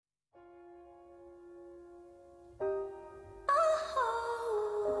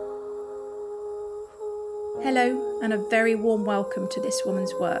Hello, and a very warm welcome to This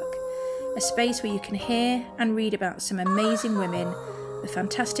Woman's Work, a space where you can hear and read about some amazing women, the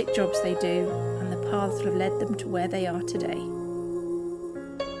fantastic jobs they do, and the paths that have led them to where they are today.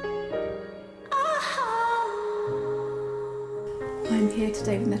 I'm here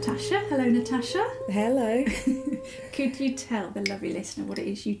today with Natasha. Hello, Natasha. Hello. Could you tell the lovely listener what it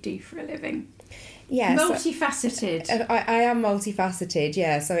is you do for a living? Yeah, multifaceted. I am multifaceted,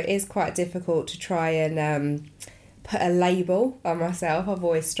 yeah, so it is quite difficult to try and put a label on myself. I've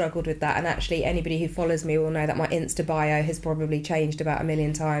always struggled with that, and actually anybody who follows me will know that my Insta bio has probably changed about 1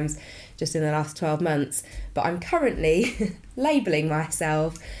 million times just in the last 12 months. But I'm currently labelling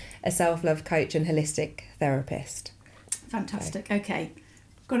myself a self-love coach and holistic therapist. Fantastic. Okay.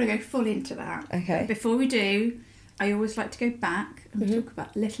 Got to go full into that. Okay. But before we do, I always like to go back and talk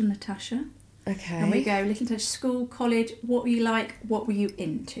about little Natasha. Okay. And we go little Natasha, school, college. What were you like? What were you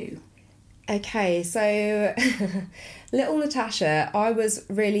into? Okay, so little Natasha, I was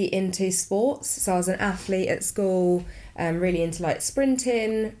really into sports. So I was an athlete at school, really into like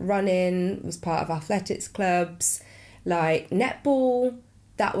sprinting, running, was part of athletics clubs, like netball.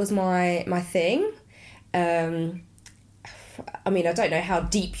 That was my thing. I mean, I don't know how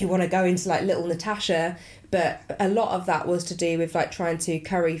deep you want to go into like little Natasha, but a lot of that was to do with like trying to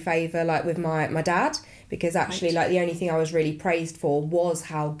curry favour like with my dad, because actually like the only thing I was really praised for was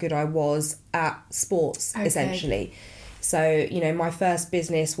how good I was at sports, essentially. So, you know, my first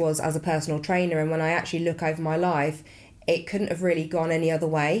business was as a personal trainer, and when I actually look over my life, it couldn't have really gone any other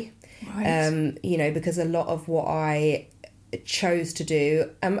way. Right. You know, because a lot of what I chose to do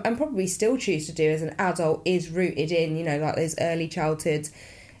and probably still choose to do as an adult is rooted in, you know, like those early childhood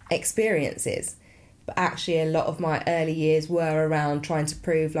experiences. But actually a lot of my early years were around trying to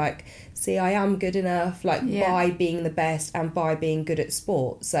prove like, see, I am good enough, like by being the best and by being good at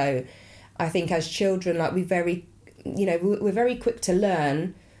sport. So I think as children, like we're very quick to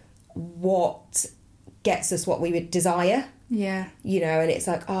learn what gets us what we would desire. Yeah. You know, and it's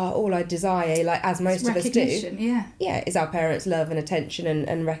like, all I desire, like as most of us do, is our parents' love and attention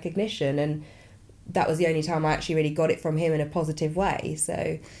and recognition. And that was the only time I actually really got it from him in a positive way.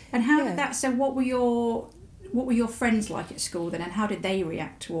 So, and how did that? So, what were your friends like at school then, and how did they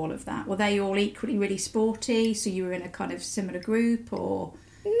react to all of that? Were they all equally really sporty? So you were in a kind of similar group, or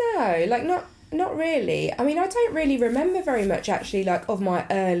no, like not really. I mean, I don't really remember very much actually, like of my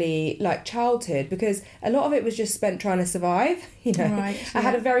early like childhood, because a lot of it was just spent trying to survive. You know, I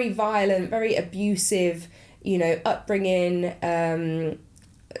had a very violent, very abusive, you know, upbringing.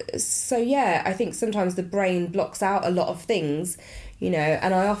 So yeah, I think sometimes the brain blocks out a lot of things, you know,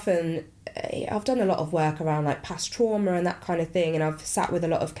 and I've done a lot of work around like past trauma and that kind of thing, and I've sat with a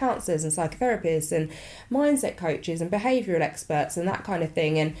lot of counsellors and psychotherapists and mindset coaches and behavioural experts and that kind of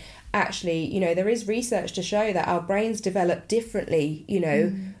thing. And actually, you know, there is research to show that our brains develop differently, you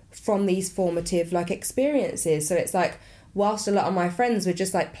know, from these formative like experiences. So it's like, whilst a lot of my friends were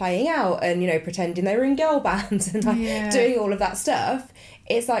just like playing out and, you know, pretending they were in girl bands and like doing all of that stuff,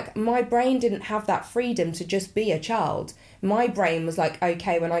 it's like my brain didn't have that freedom to just be a child. My brain was like,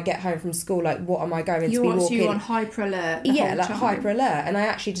 okay, when I get home from school, like what am I going to be walking? You were on hyper alert. Hyper alert. And I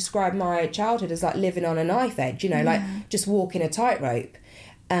actually described my childhood as like living on a knife edge, you know, like just walking a tightrope.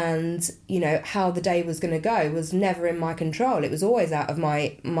 And, you know, how the day was going to go was never in my control. It was always out of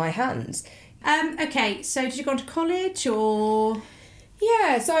my hands. Okay, so did you go on to college or?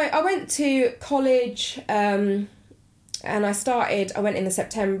 Yeah, so I went to college and I went in the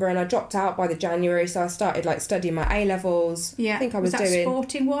September and I dropped out by the January, so I started like studying my A-levels. Yeah. I think I was doing... that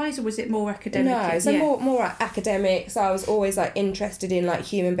sporting wise or was it more academic? No, so more academic. So I was always like interested in like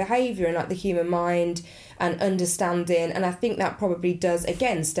human behaviour and like the human mind and understanding, and I think that probably does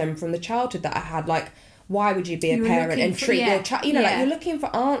again stem from the childhood that I had. Like, why would you be a parent and treat your child, you know, like you're looking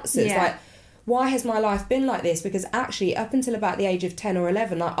for answers, like why has my life been like this? Because actually up until about the age of 10 or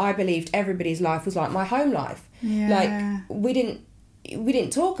 11, like I believed everybody's life was like my home life. Like we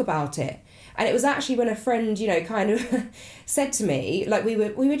didn't talk about it. And it was actually when a friend, you know, kind of said to me, like we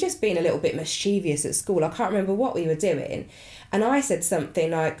were just being a little bit mischievous at school. I can't remember what we were doing. And I said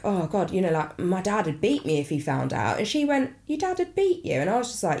something like, oh God, you know, like my dad would beat me if he found out. And she went, your dad would beat you? And I was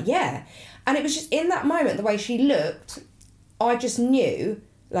just like, yeah. And it was just in that moment, the way she looked, I just knew,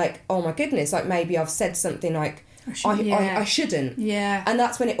 like, oh my goodness, like maybe I've said something like, I shouldn't. Yeah. And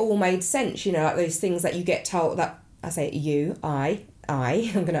that's when it all made sense, you know, like those things that you get told, that I say I'm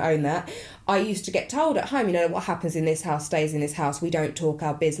going to own that. I used to get told at home, you know, what happens in this house stays in this house. We don't talk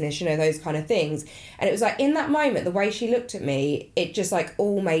our business, you know, those kind of things. And it was like in that moment, the way she looked at me, it just like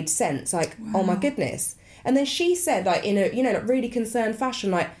all made sense. Like, oh my goodness. And then she said, like in a, you know, like really concerned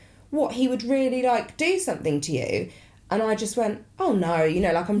fashion, like, what, he would really like do something to you. And I just went, oh no, you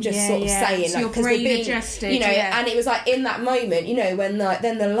know, like I'm just sort of saying, so like, because we're being, adjusted, you know, and it was like in that moment, you know, when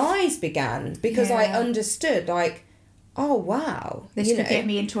then the lies began, because I understood, like, oh wow, this could get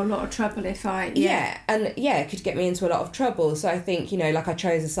me into a lot of trouble if I it could get me into a lot of trouble. So I think, you know, like I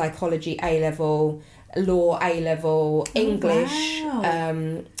chose a psychology A-level, law A-level, English,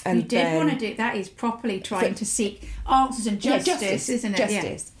 and you did want to do that. Is properly trying to seek answers and justice, isn't it?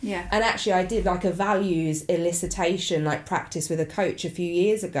 Justice. Yeah. And actually, I did like a values elicitation like practice with a coach a few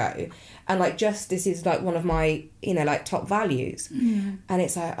years ago, and like justice is like one of my, you know, like top values. And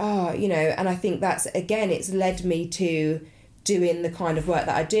it's like, oh, you know, and I think that's, again, it's led me to doing the kind of work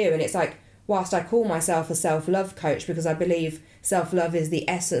that I do. And it's like, whilst I call myself a self-love coach because I believe self-love is the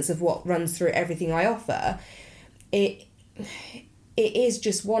essence of what runs through everything I offer, it is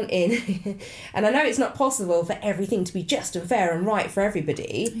just wanting, and I know it's not possible for everything to be just and fair and right for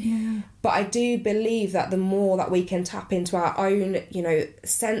everybody, but I do believe that the more that we can tap into our own, you know,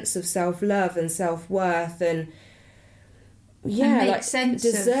 sense of self-love and self-worth and make sense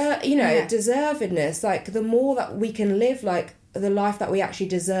of, deservedness, like the more that we can live like the life that we actually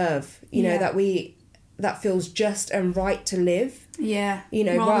deserve, you know, that feels just and right to live. Yeah. You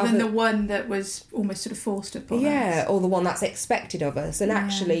know, rather than the one that was almost sort of forced upon us. Yeah, or the one that's expected of us. And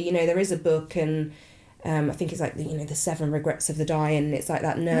actually, you know, there is a book, and I think it's like the 7 Regrets of the Dying. And it's like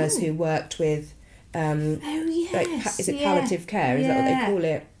that nurse who worked with is it palliative care? Is that what they call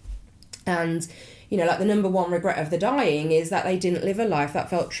it? And you know, like the number one regret of the dying is that they didn't live a life that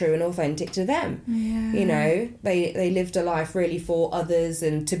felt true and authentic to them. Yeah. You know, they lived a life really for others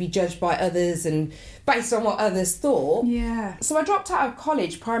and to be judged by others and based on what others thought. Yeah. So I dropped out of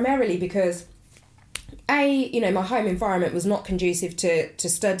college primarily because, you know, my home environment was not conducive to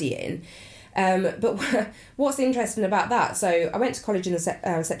studying. But what's interesting about that, so I went to college in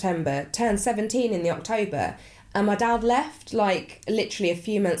September, turned 17 in the October, and my dad left, like, literally a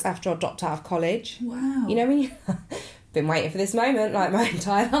few months after I dropped out of college. Wow. You know, when you've been waiting for this moment, like, my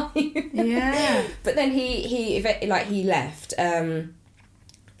entire life. Yeah. But then he left.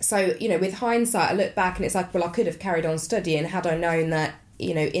 So, you know, with hindsight, I look back and it's like, well, I could have carried on studying had I known that,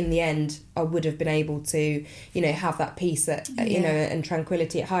 you know, in the end, I would have been able to, you know, have that peace, you know, and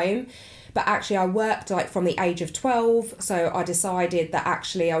tranquility at home. But actually, I worked, like, from the age of 12. So I decided that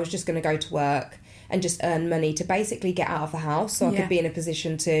actually I was just going to go to work and just earn money to basically get out of the house so I could be in a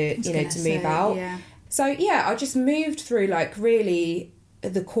position to, you know, to move out. Yeah. So, yeah, I just moved through, like, really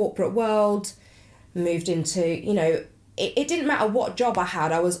the corporate world, moved into, you know, it didn't matter what job I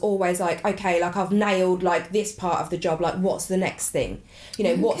had. I was always like, okay, like, I've nailed, like, this part of the job. Like, what's the next thing? You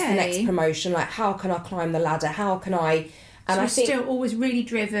know, what's the next promotion? Like, how can I climb the ladder? How can I... And so I think still always really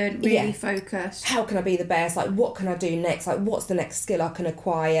driven, really focused. How can I be the best? Like, what can I do next? Like, what's the next skill I can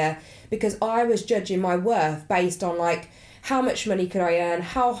acquire? Because I was judging my worth based on, like, how much money could I earn?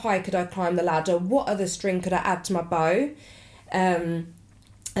 How high could I climb the ladder? What other string could I add to my bow? And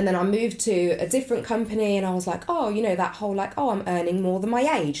then I moved to a different company and I was like, oh, you know, that whole, like, oh, I'm earning more than my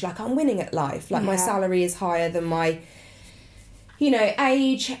age. Like, I'm winning at life. Like, my salary is higher than my, you know,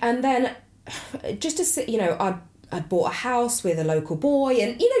 age. And then just to sit, you know, I bought a house with a local boy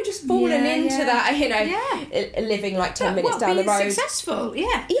and, you know, just falling into that, you know, living like 10 minutes down the road. Successful,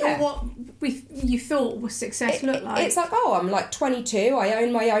 or what you thought was success looked like. It's like, oh, I'm like 22, I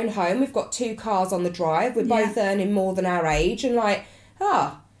own my own home, we've got 2 cars on the drive, we're both earning more than our age, and like,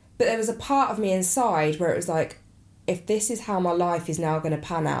 but there was a part of me inside where it was like, if this is how my life is now going to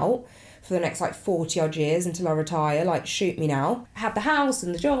pan out for the next like 40 odd years until I retire, like, shoot me now. I had the house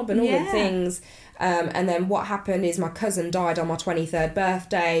and the job and all the things. And then what happened is my cousin died on my 23rd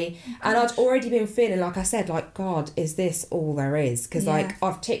birthday. And I'd already been feeling, like I said, like, God, is this all there is? Because, like,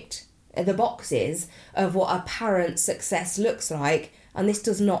 I've ticked the boxes of what apparent success looks like. And this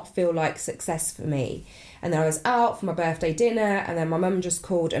does not feel like success for me. And then I was out for my birthday dinner. And then my mum just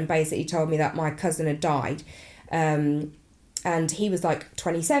called and basically told me that my cousin had died. And he was, like,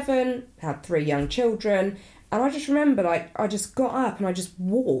 27, had 3 young children. And I just remember, like, I just got up and I just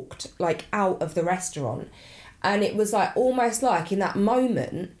walked, like, out of the restaurant. And it was, like, almost like in that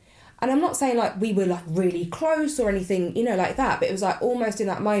moment, and I'm not saying, like, we were, like, really close or anything, you know, like that, but it was, like, almost in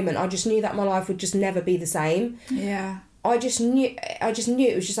that moment, I just knew that my life would just never be the same. Yeah. I just knew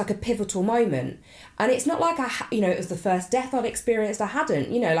it was just, like, a pivotal moment. And it's not like you know, it was the first death I'd experienced. I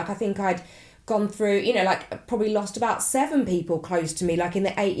hadn't, you know, like, I think I'd gone through, you know, like, probably lost about 7 people close to me, like, in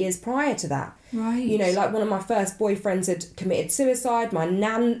the 8 years prior to that. Right. You know, like, one of my first boyfriends had committed suicide, my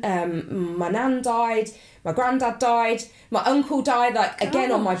nan died, my granddad died, my uncle died, like,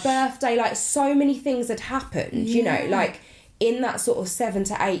 again on my birthday, like, so many things had happened, you know, like, in that sort of 7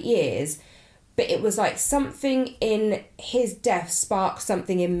 to 8 years, but it was like something in his death sparked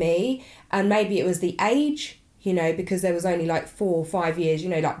something in me, and maybe it was the age, you know, because there was only like 4 or 5 years, you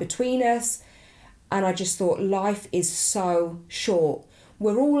know, like between us, and I just thought life is so short.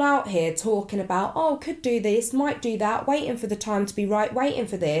 We're all out here talking about, oh, could do this, might do that, waiting for the time to be right, waiting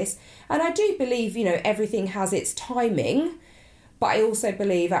for this, and I do believe, you know, everything has its timing. But I also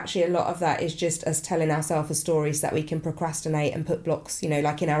believe actually a lot of that is just us telling ourselves a story so that we can procrastinate and put blocks, you know,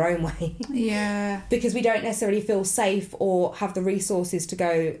 like in our own way. Yeah. Because we don't necessarily feel safe or have the resources to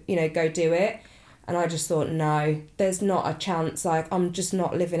go, you know, go do it. And I just thought, no, there's not a chance. Like, I'm just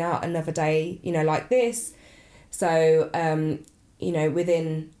not living out another day, you know, like this. So, you know,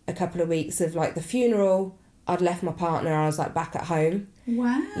 within a couple of weeks of like the funeral, I'd left my partner. I was like back at home.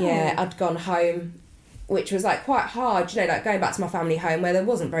 Wow. Yeah, I'd gone home, which was like quite hard, you know, like going back to my family home where there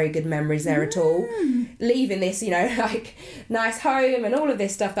wasn't very good memories there at all. Leaving this, you know, like nice home and all of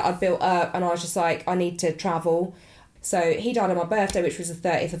this stuff that I'd built up, and I was just like, I need to travel. So he died on my birthday, which was the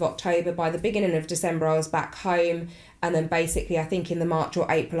 30th of October. By the beginning of December, I was back home, and then basically I think in the March or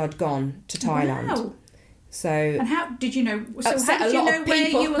April I'd gone to Thailand. Wow. So, and how did you know? So how did you know where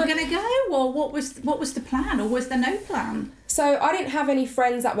you were going to go, or what was the plan, or was there no plan? So I didn't have any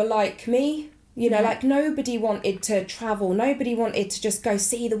friends that were like me. You know, like nobody wanted to travel. Nobody wanted to just go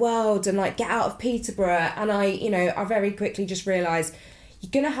see the world and like get out of Peterborough. And I very quickly just realised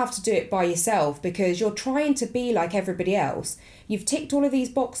you're going to have to do it by yourself because you're trying to be like everybody else. You've ticked all of these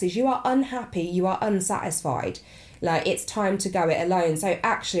boxes. You are unhappy. You are unsatisfied. Like, it's time to go it alone. So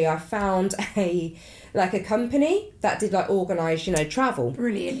actually I found a company that did like organised, you know, travel.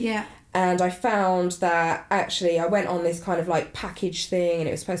 Brilliant, yeah. And I found that actually I went on this kind of like package thing, and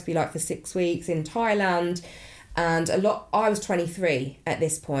it was supposed to be like for 6 weeks in Thailand. And I was 23 at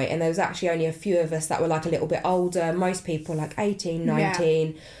this point, and there was actually only a few of us that were like a little bit older. Most people like 18,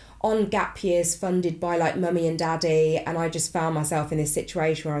 19, on gap years funded by like mummy and daddy. And I just found myself in this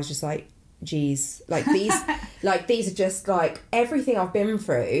situation where I was just like, geez, like these are just like everything I've been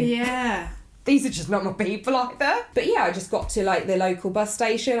through. Yeah. These are just not my people either. But yeah, I just got to like the local bus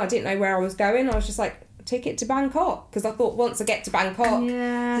station. I didn't know where I was going. I was just like, ticket to Bangkok. Because I thought once I get to Bangkok,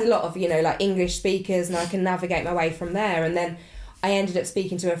 there's a lot of, you know, like English speakers, and I can navigate my way from there. And then I ended up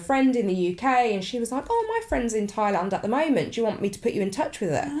speaking to a friend in the UK, and she was like, oh, my friend's in Thailand at the moment. Do you want me to put you in touch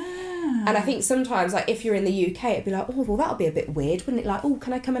with her? And I think sometimes, like, if you're in the UK, it'd be like, oh, well, that'll be a bit weird, wouldn't it? Like, oh,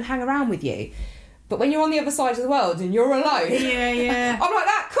 can I come and hang around with you? But when you're on the other side of the world and you're alone, I'm like,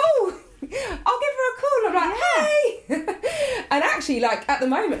 that cool. I'll give her a call. I'm like, hey. And actually, like, at the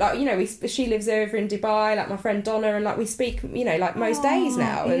moment, like, you know, she lives over in Dubai, like my friend Donna, and like we speak, you know, like most days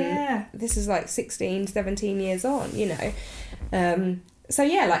now. And this is like 16, 17 years on, you know. So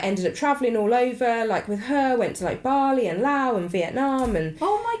yeah, like ended up travelling all over, like with her, went to like Bali and Laos and Vietnam and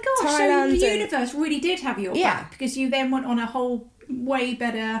oh my gosh, Thailand, so the universe really did have your back, because you then went on a whole way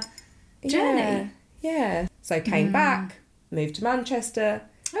better journey. Yeah. So came back, moved to Manchester.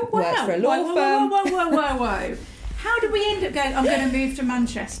 Oh, wow. Worked for a law firm. Whoa. How did we end up going, I'm going to move to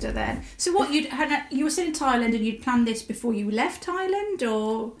Manchester then? So what, you were still in Thailand and you'd planned this before you left Thailand,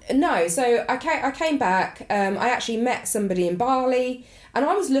 or? No, so I came back. I actually met somebody in Bali, and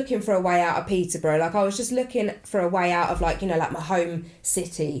I was looking for a way out of Peterborough. Like, I was just looking for a way out of, like, you know, like my home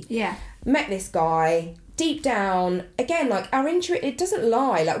city. Yeah. Met this guy. Deep down, again, like, our intuition, it doesn't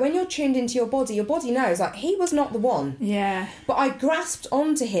lie. Like, when you're tuned into your body knows, like, he was not the one. Yeah. But I grasped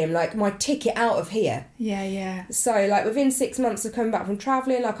onto him, like, my ticket out of here. Yeah. So, like, within 6 months of coming back from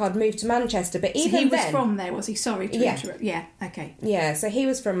travelling, like, I'd moved to Manchester. But even then... So he was from there, was he? Sorry to interrupt. Yeah, okay. Yeah, so he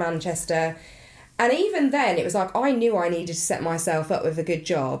was from Manchester. And even then, it was like, I knew I needed to set myself up with a good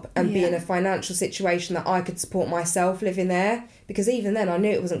job and be in a financial situation that I could support myself living there. Because even then, I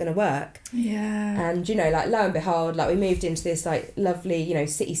knew it wasn't going to work. Yeah. And, you know, like, lo and behold, like, we moved into this, like, lovely, you know,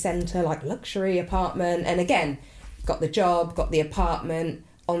 city centre, like, luxury apartment. And again, got the job, got the apartment.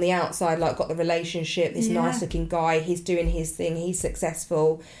 On the outside, like, got the relationship, this nice-looking guy, he's doing his thing, he's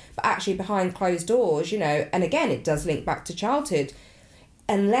successful. But actually, behind closed doors, you know, and again, it does link back to childhood.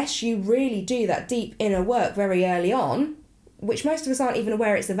 Unless you really do that deep inner work very early on, which most of us aren't even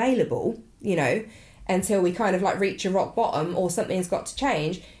aware it's available, you know, until we kind of like reach a rock bottom or something's got to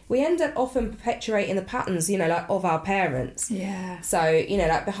change, we end up often perpetuating the patterns, you know, like of our parents. Yeah. So, you know,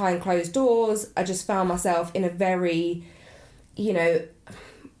 like behind closed doors, I just found myself in a very, you know,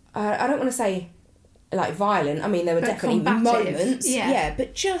 I don't want to say like violent. I mean, there were definitely combative moments. Yeah.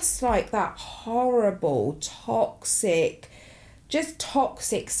 But just like that horrible, toxic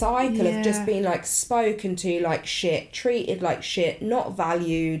cycle of just being like spoken to like shit, treated like shit, not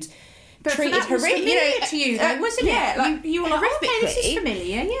valued, treated horrific, you know, to you though, wasn't it? Like you were like, okay, this is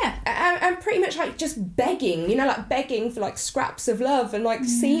familiar, and pretty much like just begging, you know, like begging for like scraps of love and like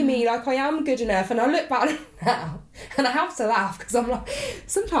see me like I am good enough. And I look back now and I have to laugh because I'm like,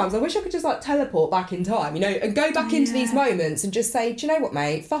 sometimes I wish I could just like teleport back in time, you know, and go back into these moments and just say, do you know what,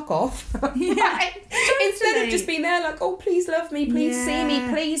 mate, fuck off. Instead of just being there like, oh, please love me, please see me,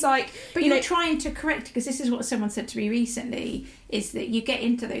 please, like, but you're trying to correct, because this is what someone said to me recently, is that you get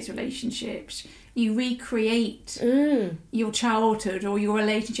into those relationships, you recreate your childhood or your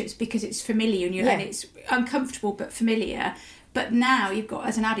relationships because it's familiar and it's uncomfortable but familiar. But now you've got,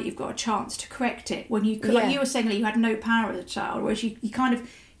 as an adult, you've got a chance to correct it. When you, like you were saying, like you had no power as a child, whereas you kind of,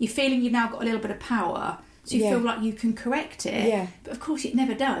 you're feeling you've now got a little bit of power, so you feel like you can correct it. Yeah. But of course it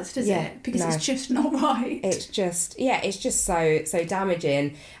never does it? Because it's just not right. It's just, it's just so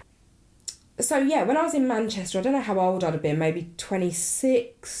damaging. So yeah, when I was in Manchester, I don't know how old I'd have been, maybe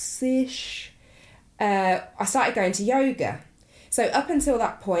 26-ish, I started going to yoga. So up until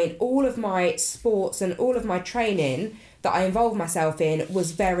that point, all of my sports and all of my training that I involved myself in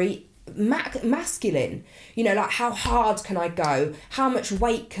was very masculine. You know, like how hard can I go? How much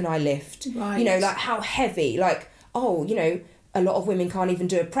weight can I lift? Right. You know, like how heavy? Like, oh, you know, a lot of women can't even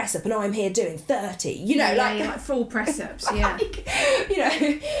do a press up and I'm here doing 30, you know, like full press ups, like, you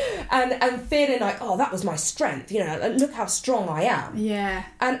know, and feeling like, oh, that was my strength, you know, look how strong I am. Yeah.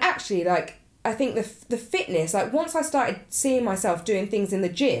 And actually, like, I think the fitness, like once I started seeing myself doing things in the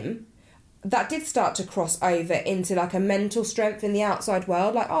gym, that did start to cross over into like a mental strength in the outside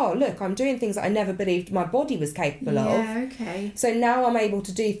world. Like, oh, look, I'm doing things that I never believed my body was capable of. Yeah, okay. So now I'm able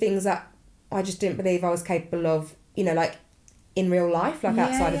to do things that I just didn't believe I was capable of, you know, like in real life, like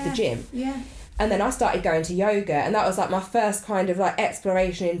outside of the gym. Yeah. And then I started going to yoga, and that was like my first kind of like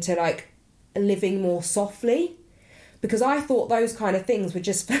exploration into like living more softly. Because I thought those kind of things were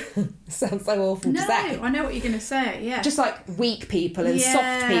just sounds so awful to say. No, I know what you're going to say, yeah. Just like weak people and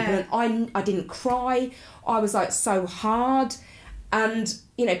soft people, and I didn't cry. I was like so hard. And,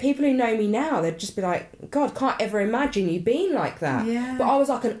 you know, people who know me now, they'd just be like, God, can't ever imagine you being like that. Yeah. But I was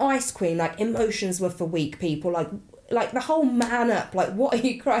like an ice queen, like emotions were for weak people, like the whole man up, like what are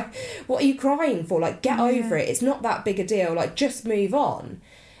you crying for? Like get over it. It's not that big a deal. Like just move on.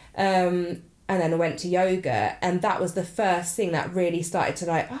 And then I went to yoga, and that was the first thing that really started to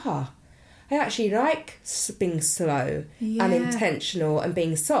like, I actually like being slow and intentional and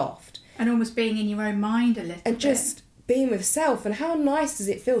being soft. And almost being in your own mind a little bit. And just being with self. And how nice does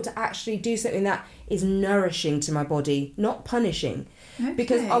it feel to actually do something that is nourishing to my body, not punishing. Okay.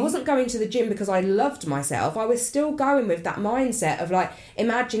 Because I wasn't going to the gym because I loved myself. I was still going with that mindset of like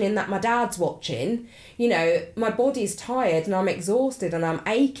imagining that my dad's watching. You know, my body's tired and I'm exhausted and I'm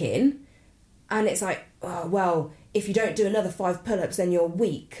aching. And it's like, oh, well, if you don't do another 5 pull-ups, then you're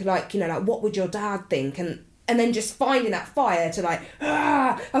weak. Like, you know, like, what would your dad think? And then just finding that fire to like,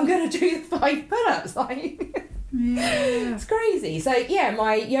 I'm going to do the 5 pull-ups. Like, it's crazy. So, yeah,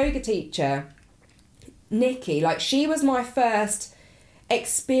 my yoga teacher, Nikki, like, she was my first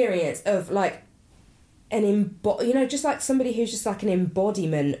experience of, like, just like somebody who's just like an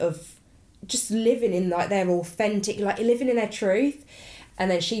embodiment of just living in, like, their authentic, like, living in their truth. And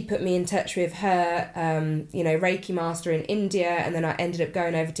then she put me in touch with her, Reiki master in India. And then I ended up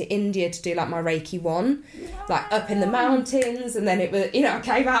going over to India to do like my Reiki 1, like up in the mountains. And then it was, you know, I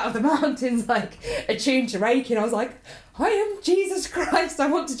came out of the mountains like attuned to Reiki, and I was like, I am Jesus Christ. I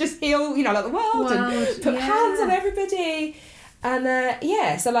want to just heal, you know, like the world and put hands on everybody.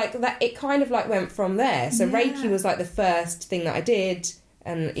 And so like that, it kind of like went from there. So Reiki was like the first thing that I did.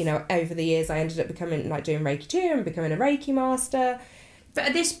 And, you know, over the years I ended up becoming like doing Reiki 2 and becoming a Reiki master. But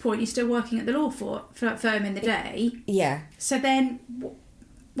at this point, you're still working at the law firm in the day. Yeah. So then,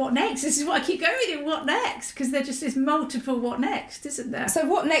 what next? This is what I keep going with. What next? Because there just is multiple what next, isn't there? So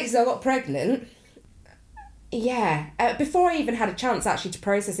what next is I got pregnant. Yeah. Before I even had a chance actually to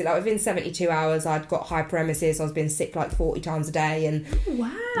process it, like within 72 hours, I'd got hyperemesis. I was being sick like 40 times a day. And wow.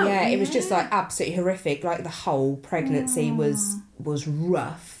 Yeah, it was just like absolutely horrific. Like the whole pregnancy was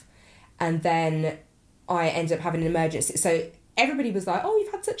rough. And then I ended up having an emergency. So everybody was like, oh,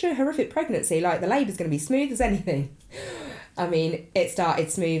 you've had such a horrific pregnancy, like the labour's going to be smooth as anything. I mean, it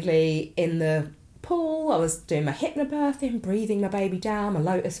started smoothly in the pool. I was doing my hypnobirthing, breathing my baby down, my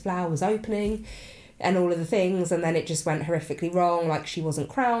lotus flower was opening and all of the things, and then it just went horrifically wrong. Like she wasn't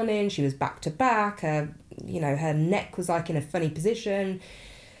crowning, she was back to back, her neck was like in a funny position.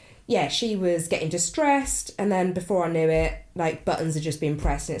 Yeah, she was getting distressed, and then before I knew it, like buttons had just been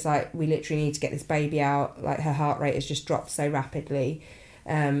pressed, and it's like, we literally need to get this baby out. Like her heart rate has just dropped so rapidly.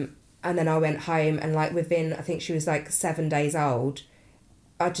 And then I went home, and like within, I think she was like 7 days old,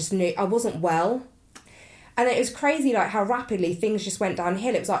 I just knew I wasn't well. And it was crazy, like, how rapidly things just went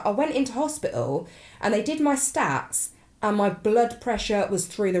downhill. It was like I went into hospital and they did my stats and my blood pressure was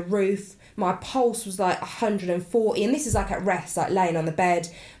through the roof. My pulse was like 140, and this is like at rest, like laying on the bed.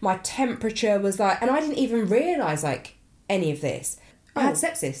 My temperature was like, and I didn't even realise like any of this. I had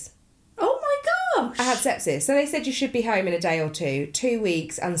sepsis. Oh my gosh. I had sepsis. So they said you should be home in a day or two, 2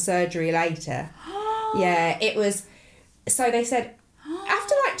 weeks and surgery later. Yeah, it was. So they said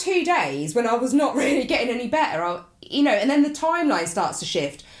after like 2 days, when I was not really getting any better, and then the timeline starts to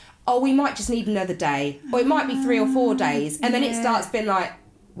shift. Oh, we might just need another day, or it might be 3 or 4 days, and then it starts being like,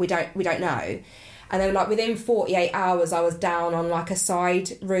 we don't know. And then like within 48 hours I was down on like a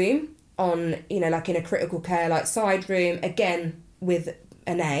side room on, like in a critical care like side room, again with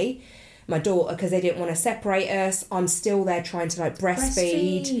an A, my daughter, because they didn't want to separate us. I'm still there trying to like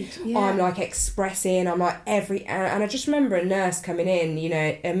breastfeed. Yeah. I'm like expressing, I'm like and I just remember a nurse coming in,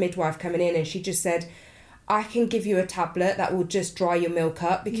 a midwife coming in, and she just said, I can give you a tablet that will just dry your milk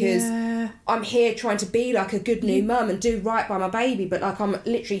up, because I'm here trying to be like a good new mum and do right by my baby, but like I'm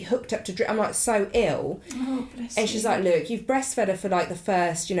literally hooked up to drip. I'm like so ill. Oh, bless and she's you. like, look, you've breastfed her for like the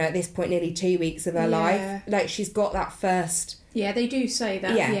first, at this point nearly 2 weeks of her life. Like she's got that first. Yeah, they do say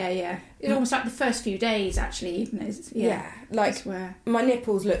that. Yeah. It's almost like the first few days, actually, even. Like my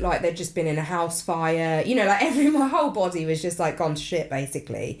nipples look like they'd just been in a house fire. Like my whole body was just like gone to shit,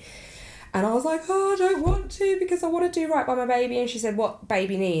 basically. And I was like, I don't want to, because I want to do right by my baby. And she said, what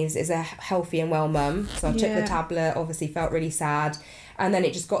baby needs is a healthy and well mum. So I took the tablet, obviously felt really sad. And then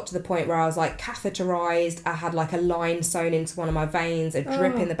it just got to the point where I was like catheterised. I had like a line sewn into one of my veins, a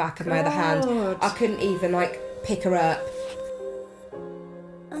drip in the back of my other hand. I couldn't even like pick her up.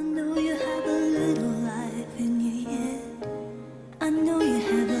 I know you have a little life in you yet. I know you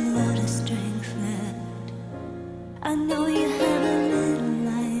have a lot of strength left. I know you have a little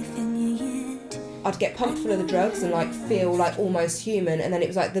life in you yet. I'd get pumped full of the drugs and like feel like almost human, and then it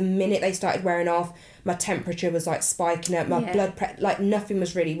was like the minute they started wearing off, my temperature was like spiking up, my blood pressure, like nothing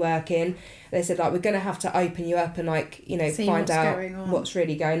was really working. They said like, we're going to have to open you up and like, find out what's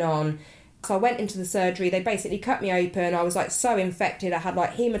really going on. So I went into the surgery. They basically cut me open. I was like so infected. I had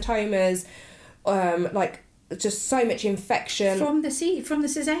like hematomas, like just so much infection from the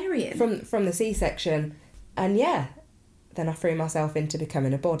cesarean, from the C-section, and then I threw myself into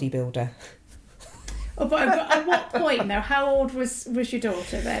becoming a bodybuilder. Oh, but at what point though? How old was your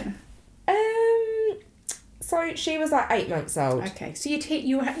daughter then? So she was like 8 months old. Okay, so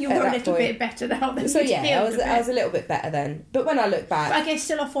you were a little bit better now than so I was a little bit better then. But when I look back, but I guess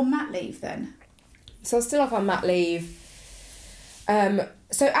still off on mat leave then. So I was still off on mat leave.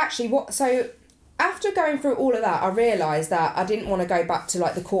 So after going through all of that, I realised that I didn't want to go back to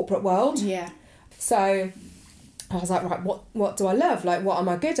like the corporate world. Yeah. So I was like, right, what do I love? Like, what am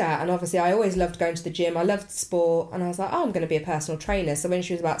I good at? And obviously I always loved going to the gym. I loved sport. And I was like, I'm going to be a personal trainer. So when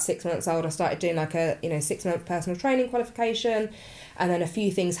she was about 6 months old, I started doing like a, 6-month personal training qualification. And then a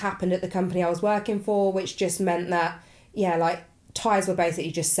few things happened at the company I was working for, which just meant that, like ties were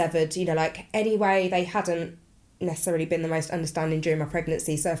basically just severed. Like anyway, they hadn't necessarily been the most understanding during my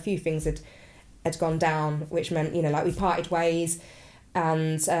pregnancy. So a few things had gone down, which meant, like we parted ways.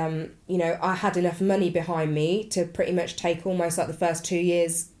 And, I had enough money behind me to pretty much take almost like the first 2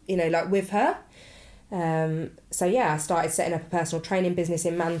 years, like with her. I started setting up a personal training business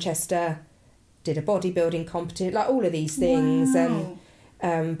in Manchester, did a bodybuilding competition, like all of these things. Wow.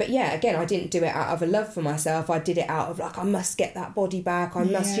 And, again, I didn't do it out of a love for myself. I did it out of like, I must get that body back. I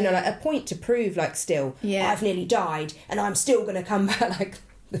must, like a point to prove like still, I've nearly died and I'm still going to come back like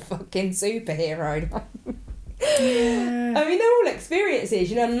the fucking superhero. Yeah. I mean, they're all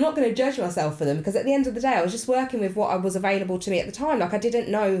experiences, I'm not going to judge myself for them, because at the end of the day I was just working with what I was available to me at the time. Like I didn't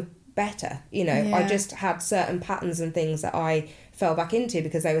know better, I just had certain patterns and things that I fell back into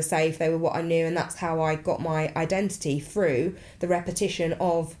because they were safe, they were what I knew, and that's how I got my identity, through the repetition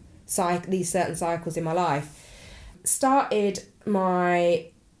of these certain cycles in my life. I started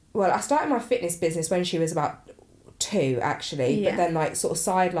my fitness business when she was about 2 actually, but then like sort of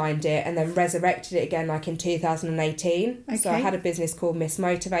sidelined it and then resurrected it again like in 2018. So I had a business called Miss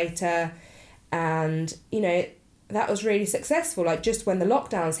Motivator, and that was really successful. Like just when the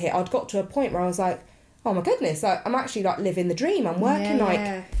lockdowns hit, I'd got to a point where I was like, oh my goodness, like I'm actually like living the dream. I'm working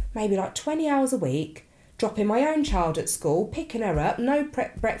maybe like 20 hours a week, dropping my own child at school, picking her up, no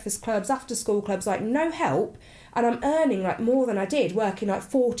breakfast clubs, after school clubs, like no help, and I'm earning like more than I did working like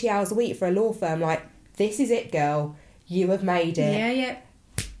 40 hours a week for a law firm. Like, this is it, girl. You have made it. Yeah.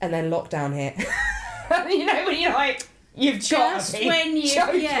 And then lockdown hit. When you're like, you've just when you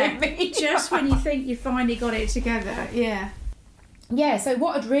just when you think you finally got it together. Yeah. yeah, so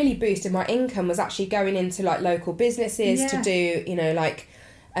what had really boosted my income was actually going into like local businesses to do, you know, like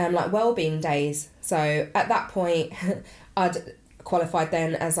wellbeing days. So at that point, I'd qualified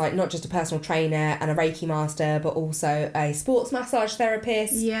then as like not just a personal trainer and a Reiki master, but also a sports massage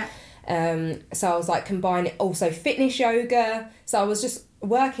therapist. Yeah. So I was like combining also fitness yoga. So I was just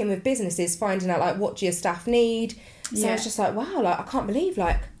working with businesses, finding out like what do your staff need. So I was just like, wow, like I can't believe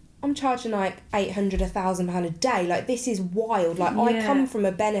like I'm charging like £800, £1,000 a day. Like this is wild. Like I come from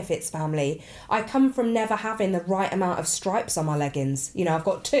a benefits family. I come from never having the right amount of stripes on my leggings. You know, I've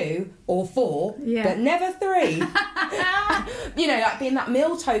got 2 or 4, but never 3. You know, like being that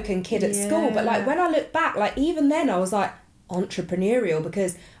meal token kid at school. But like when I look back, like even then I was like entrepreneurial,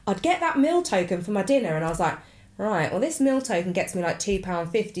 because I'd get that meal token for my dinner and I was like, right, well this meal token gets me like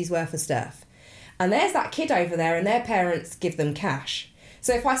 £2.50's worth of stuff. And there's that kid over there and their parents give them cash.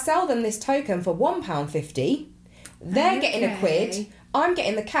 So if I sell them this token for £1.50, they're getting a quid, I'm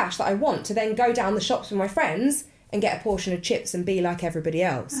getting the cash that I want to then go down the shops with my friends and get a portion of chips and be like everybody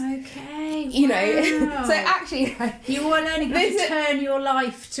else. Okay, you know. So actually, like, you were learning how to turn your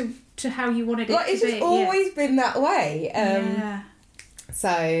life to how you wanted it to be. It's just always been that way.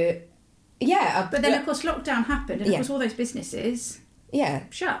 So, yeah. But then, of course, lockdown happened, and of course, all those businesses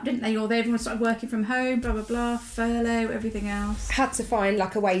shut, didn't they? Or everyone started working from home, blah blah blah, furlough, everything else. Had to find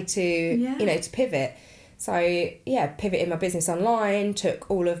like a way to you know, to pivot. So pivoted my business online,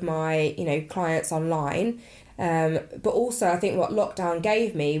 took all of my, you know, clients online. But also I think what lockdown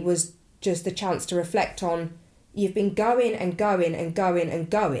gave me was just the chance to reflect on, you've been going and going and going and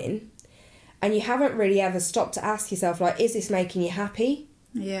going, and you haven't really ever stopped to ask yourself, like, is this making you happy?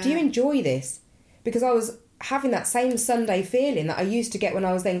 Do you enjoy this? Because I was having that same Sunday feeling that I used to get when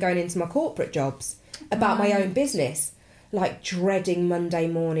I was then going into my corporate jobs about my own business, like dreading Monday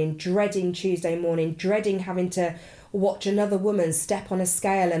morning, dreading Tuesday morning, dreading having to watch another woman step on a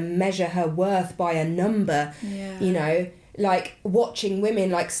scale and measure her worth by a number, you know, like watching women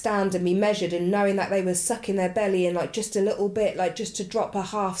like stand and be measured and knowing that they were sucking their belly in like just a little bit, like just to drop a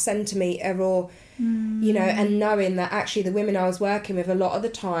half centimetre or you know, and knowing that actually the women I was working with, a lot of the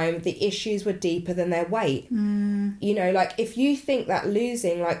time the issues were deeper than their weight. You know, like if you think that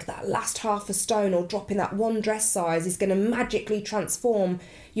losing like that last half a stone or dropping that one dress size is going to magically transform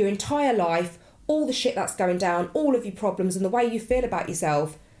your entire life, all the shit that's going down, all of your problems and the way you feel about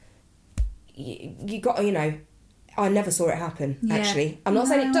yourself, you got, you know, I never saw it happen, actually. I'm not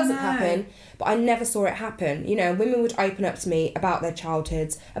saying it doesn't happen, but I never saw it happen. You know, women would open up to me about their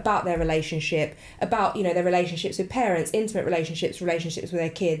childhoods, about their relationship, about, you know, their relationships with parents, intimate relationships with their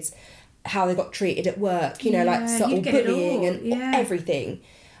kids, how they got treated at work, you know, like subtle bullying and everything.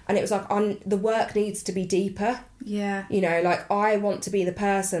 And it was like, the work needs to be deeper. You know, like I want to be the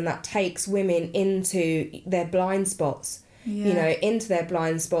person that takes women into their blind spots. You know, into their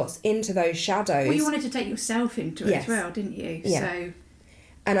blind spots, into those shadows. Well, you wanted to take yourself into it as well, didn't you? So,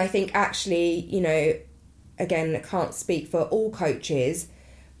 and I think actually, you know, again, I can't speak for all coaches,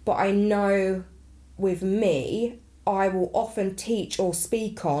 but I know with me, I will often teach or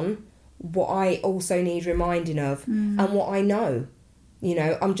speak on what I also need reminding of and what I know. You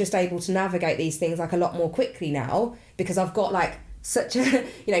know, I'm just able to navigate these things like a lot more quickly now because I've got like such a,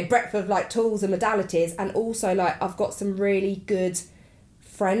 you know, breadth of like tools and modalities, and also like I've got some really good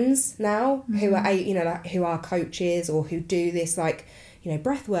friends now who are, you know, like, who are coaches or who do this like, you know,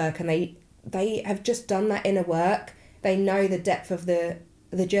 breath work, and they have just done that inner work. They know the depth of the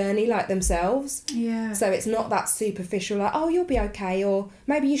journey like themselves. So it's not that superficial like, oh, you'll be okay, or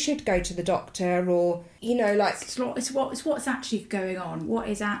maybe you should go to the doctor, or, you know, like it's what's actually going on. What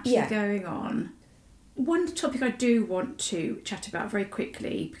is actually going on? One topic I do want to chat about very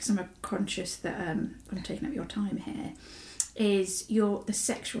quickly, because I'm conscious that I'm taking up your time here, is the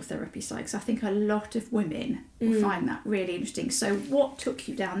sexual therapy side, because I think a lot of women will find that really interesting. So what took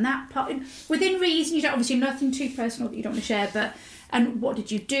you down that part? Within reason, you don't, obviously nothing too personal that you don't want to share, but and what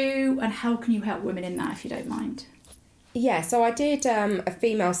did you do and how can you help women in that, if you don't mind? Yeah, so I did a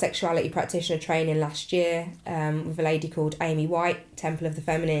female sexuality practitioner training last year with a lady called Amy White, Temple of the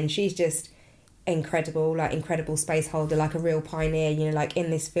Feminine. She's just incredible space holder, like a real pioneer, you know, like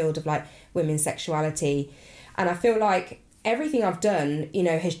in this field of like women's sexuality. And I feel like everything I've done, you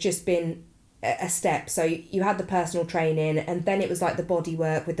know, has just been a step. So you had the personal training, and then it was like the body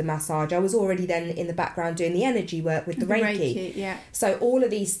work with the massage. I was already then in the background doing the energy work with the Reiki. So all of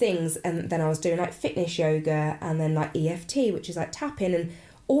these things, and then I was doing like fitness yoga, and then like EFT, which is like tapping, and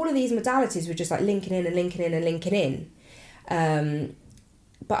all of these modalities were just like linking in and linking in and linking in.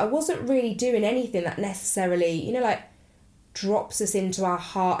 But I wasn't really doing anything that necessarily, you know, like drops us into our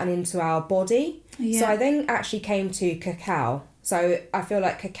heart and into our body. So I then actually came to cacao, So I feel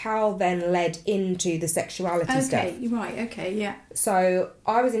like cacao then led into the sexuality stuff. Okay, you're right. Okay, yeah. So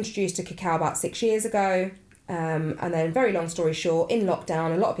I was introduced to cacao about 6 years ago. And then, very long story short, in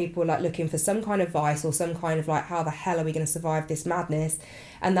lockdown, a lot of people were like looking for some kind of advice or some kind of like, how the hell are we going to survive this madness?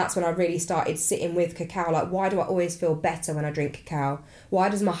 And that's when I really started sitting with cacao. Like, why do I always feel better when I drink cacao? Why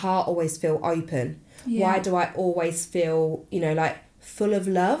does my heart always feel open? Yeah. Why do I always feel, you know, like full of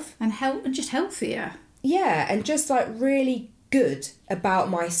love? And just healthier. Yeah, and just like really good about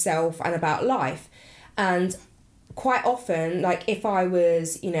myself and about life. And quite often, like if I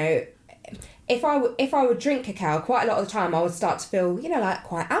was, you know, if I would drink cacao, quite a lot of the time I would start to feel, you know, like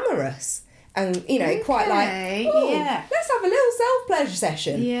quite amorous and, you know, quite like, let's have a little self-pleasure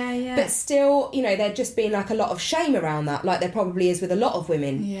session. Yeah, yeah. But still, you know, there'd just been like a lot of shame around that, like there probably is with a lot of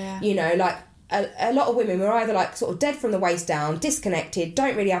women. Yeah. You know, like a lot of women were either like sort of dead from the waist down, disconnected,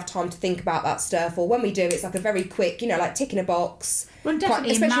 don't really have time to think about that stuff, or when we do, it's like a very quick, you know, like ticking a box. Well,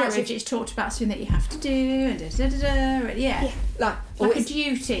 definitely in marriage, it's talked about something that you have to do, and yeah. Like a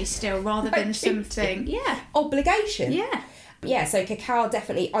duty still, rather than something, obligation. Yeah. Yeah, so cacao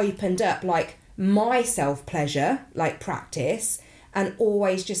definitely opened up like my self-pleasure, like practice, and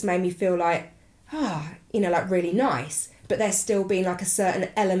always just made me feel like, you know, like really nice. But there's still been like a certain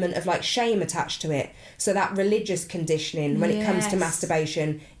element of like shame attached to it. So that religious conditioning, when it comes to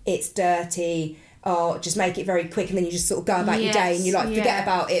masturbation, it's dirty. Oh, just make it very quick, and then you just sort of go about your day and you like forget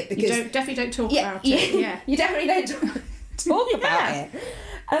about it because you definitely don't talk about it. Yeah, you definitely don't talk about it.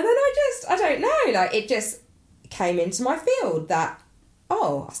 And then I don't know, like it just came into my field that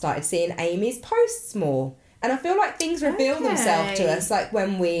I started seeing Amy's posts more, and I feel like things reveal themselves to us, like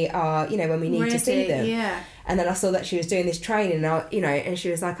when we are, you know, when we need to see them. Yeah. And then I saw that she was doing this training, and and she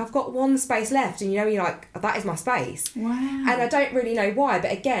was like, I've got one space left, and you're like, that is my space. Wow. And I don't really know why,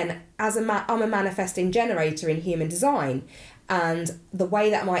 but again, as I'm a manifesting generator in human design, and the way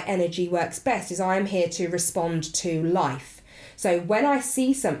that my energy works best is I'm here to respond to life. So when I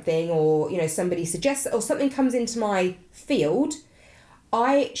see something, or you know, somebody suggests, or something comes into my field,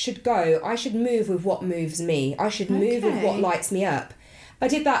 I should move with what moves me. I should move with what lights me up. I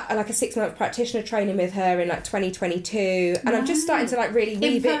did that like a 6-month practitioner training with her in like 2022, and I'm just starting to like really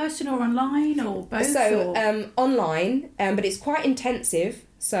weave it. In person or online or both? So online, but it's quite intensive.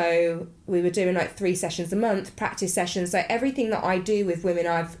 So we were doing like 3 sessions a month, practice sessions. So everything that I do with women,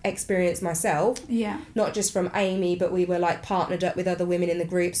 I've experienced myself. Yeah. Not just from Amy, but we were like partnered up with other women in the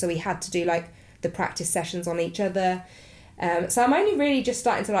group. So we had to do like the practice sessions on each other. So I'm only really just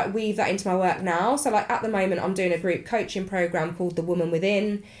starting to like weave that into my work now. So like at the moment I'm doing a group coaching program called The Woman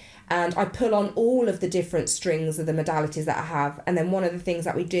Within, and I pull on all of the different strings of the modalities that I have. And then one of the things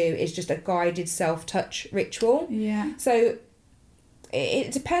that we do is just a guided self-touch ritual. Yeah. So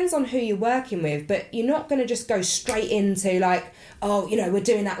it depends on who you're working with, but you're not going to just go straight into like, oh, you know, we're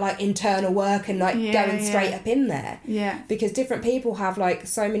doing that like internal work and like going straight up in there. Yeah. Because different people have like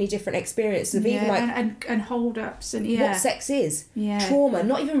so many different experiences of even like and hold ups and what sex is. Yeah. Trauma,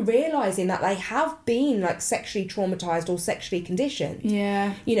 not even realising that they have been like sexually traumatised or sexually conditioned.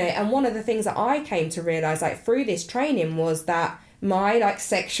 Yeah. You know, and one of the things that I came to realise like through this training was that my like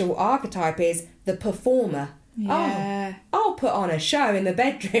sexual archetype is the performer. Yeah. I'll put on a show in the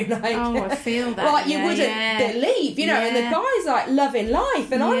bedroom, like I feel that. Like you wouldn't believe, you know, and the guy's like loving life,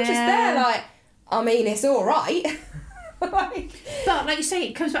 and I'm just there like, I mean, it's all right. But like you say,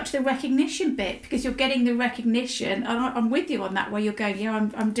 it comes back to the recognition bit, because you're getting the recognition, and I'm with you on that, where you're going,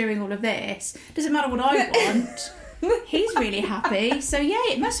 I'm doing all of this. Doesn't matter what I want. He's really happy, so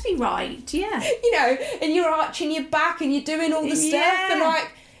it must be right. Yeah. You know, and you're arching your back and you're doing all the stuff, and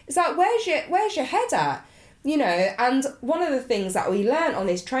like it's like, where's your head at? You know, and one of the things that we learnt on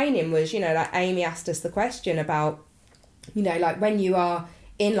this training was, you know, like Amy asked us the question about, you know, like when you are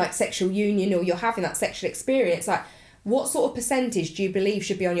in like sexual union or you're having that sexual experience, like what sort of percentage do you believe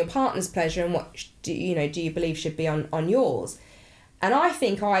should be on your partner's pleasure, and what do you believe should be on yours? And I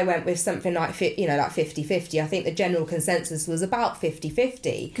think I went with something like, you know, like 50-50. I think the general consensus was about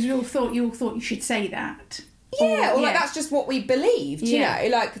 50-50. Because you all thought you should say that. Yeah, like that's just what we believed, you know,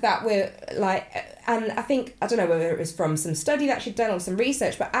 like that we're like, and I think, I don't know whether it was from some study that she'd done or some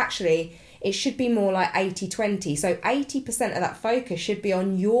research, but actually it should be more like 80-20. So 80% of that focus should be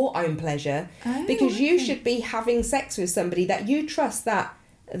on your own pleasure, because you should be having sex with somebody that you trust, that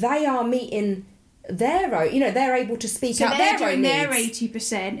they are meeting their own, you know, they're able to speak out their own needs. So they're doing their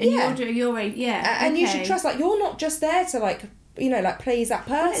 80% and you're doing your 80%, and you should trust, like, you're not just there to like, you know, like please that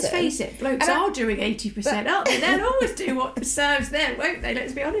person. Well, let's face it, blokes are doing 80%, aren't they? They'll always do what serves them, won't they?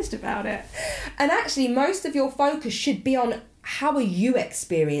 Let's be honest about it. And actually, most of your focus should be on how are you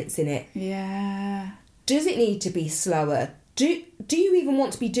experiencing it. Yeah. Does it need to be slower? do you even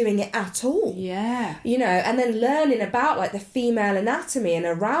want to be doing it at all? Yeah. You know, and then learning about like the female anatomy and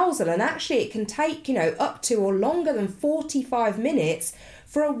arousal, and actually it can take, you know, up to or longer than 45 minutes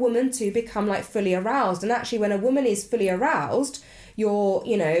for a woman to become like fully aroused. And actually when a woman is fully aroused, your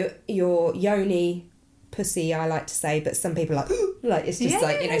yoni pussy, I like to say, but some people are like, ooh, like it's just so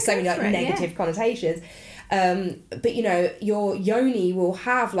many like negative connotations. But you know, your yoni will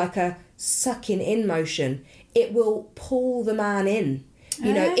have like a sucking in motion. It will pull the man in.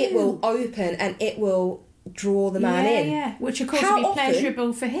 You know, it will open and it will draw the man in. Yeah, which of course will be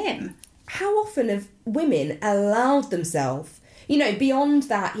pleasurable for him. How often have women allowed themselves, you know, beyond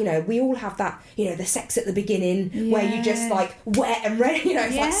that, you know, we all have that, you know, the sex at the beginning where you just like wet and ready, you know,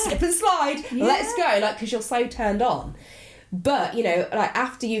 it's like slip and slide, let's go, like, because you're so turned on. But, you know, like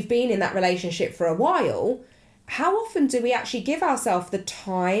after you've been in that relationship for a while, how often do we actually give ourselves the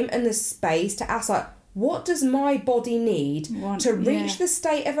time and the space to ask, like, what does my body need to reach the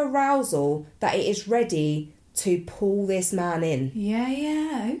state of arousal that it is ready to pull this man in?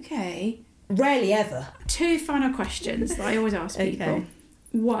 Yeah, okay. Rarely ever. 2 final questions that I always ask people. Okay.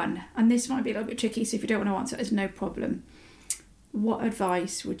 1, and this might be a little bit tricky, so if you don't want to answer, it's no problem. What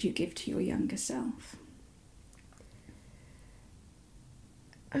advice would you give to your younger self?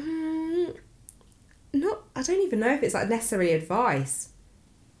 I don't even know if it's like necessary advice.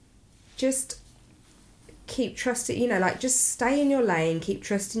 Just keep trusting, you know, like just stay in your lane, keep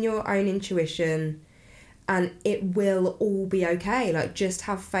trusting your own intuition, and it will all be okay. Like just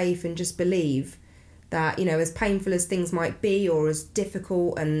have faith and just believe that, you know, as painful as things might be, or as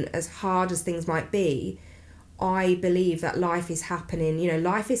difficult and as hard as things might be, I believe that life is happening, you know,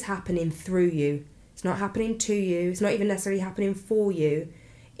 life is happening through you. It's not happening to you. It's not even necessarily happening for you.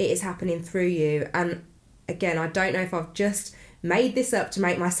 It is happening through you. And again, I don't know if I've just made this up to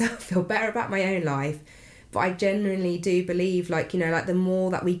make myself feel better about my own life, but I genuinely do believe, like, you know, like the more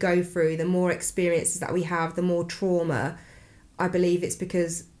that we go through, the more experiences that we have, the more trauma, I believe it's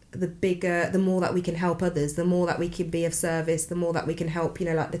because the more that we can help others, the more that we can be of service, the more that we can help, you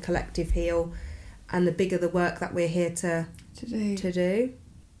know, like the collective heal, and the bigger the work that we're here to do.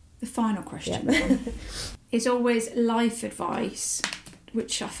 The final question is always life advice,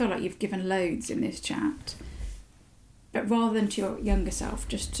 which I feel like you've given loads in this chat. But rather than to your younger self,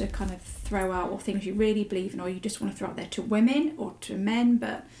 just to kind of throw out what things you really believe in, or you just want to throw out there to women or to men,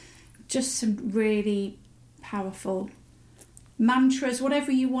 but just some really powerful mantras,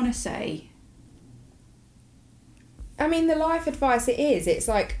 whatever you want to say. I mean, the life advice it's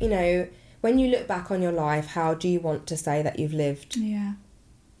like, you know, when you look back on your life, how do you want to say that you've lived? Yeah.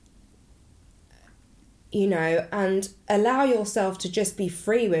 You know, and allow yourself to just be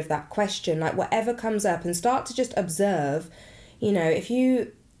free with that question, like whatever comes up, and start to just observe, you know, if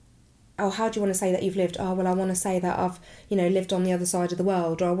you, how do you want to say that you've lived? Oh, well, I want to say that I've, you know, lived on the other side of the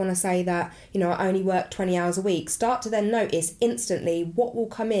world, or I want to say that, you know, I only work 20 hours a week. Start to then notice instantly what will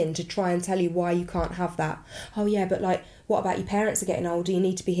come in to try and tell you why you can't have that. Oh, yeah, but like, what about your parents are getting older? You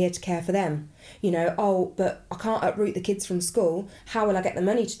need to be here to care for them. You know, oh, but I can't uproot the kids from school. How will I get the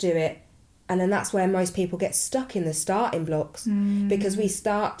money to do it? And then that's where most people get stuck in the starting blocks, because we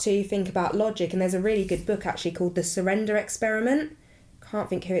start to think about logic. And there's a really good book actually called The Surrender Experiment. Can't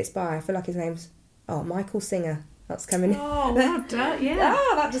think who it's by. I feel like his name's Michael Singer. That's coming in. Oh, well done, yeah.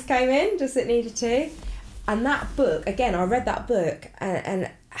 That just came in, just it needed to. And that book, again, I read that book,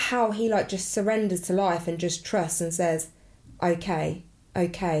 and how he like just surrenders to life and just trusts and says, okay,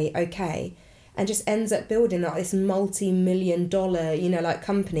 and just ends up building like this multi-million-dollar, you know, like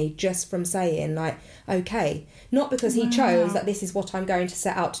company just from saying like, okay, not because he chose that this is what I'm going to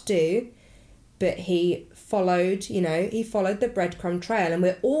set out to do, but he followed the breadcrumb trail, and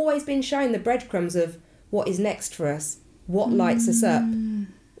we're always been shown the breadcrumbs of what is next for us, what lights us up,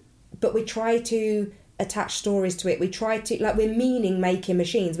 but we try to attach stories to it. We try to, like, we're meaning-making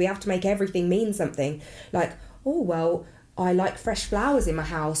machines. We have to make everything mean something. Like, oh, well, I like fresh flowers in my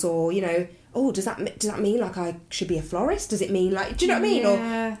house, or, you know, oh, does that mean like I should be a florist? Does it mean like, do you know what I mean?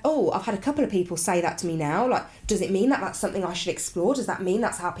 Yeah. Or, oh, I've had a couple of people say that to me now. Like, does it mean that that's something I should explore? Does that mean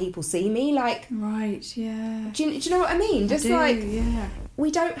that's how people see me? Like, right, yeah. Do you know what I mean? Just yeah. We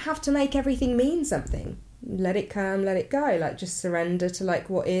don't have to make everything mean something. Let it come, let it go. Like, just surrender to like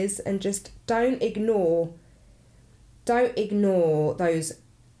what is, and just don't ignore those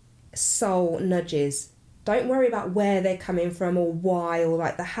soul nudges. Don't worry about where they're coming from or why or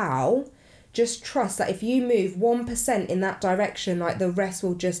like the how. Just trust that if you move 1% in that direction, like the rest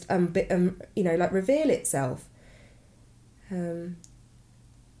will just like reveal itself, because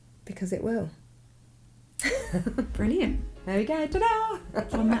it will. Brilliant. There we go, ta-da!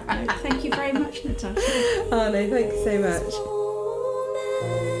 On that note, thank you very much, Natasha. Oh no, thank you so much.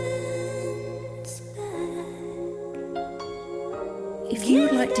 If you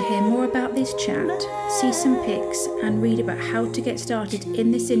would like to hear more about this chat, see some pics and read about how to get started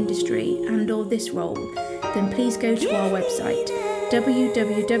in this industry and or this role, then please go to our website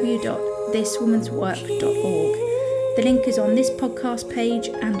www.thiswomanswork.org. The link is on this podcast page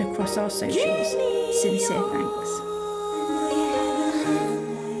and across our socials. Sincere thanks.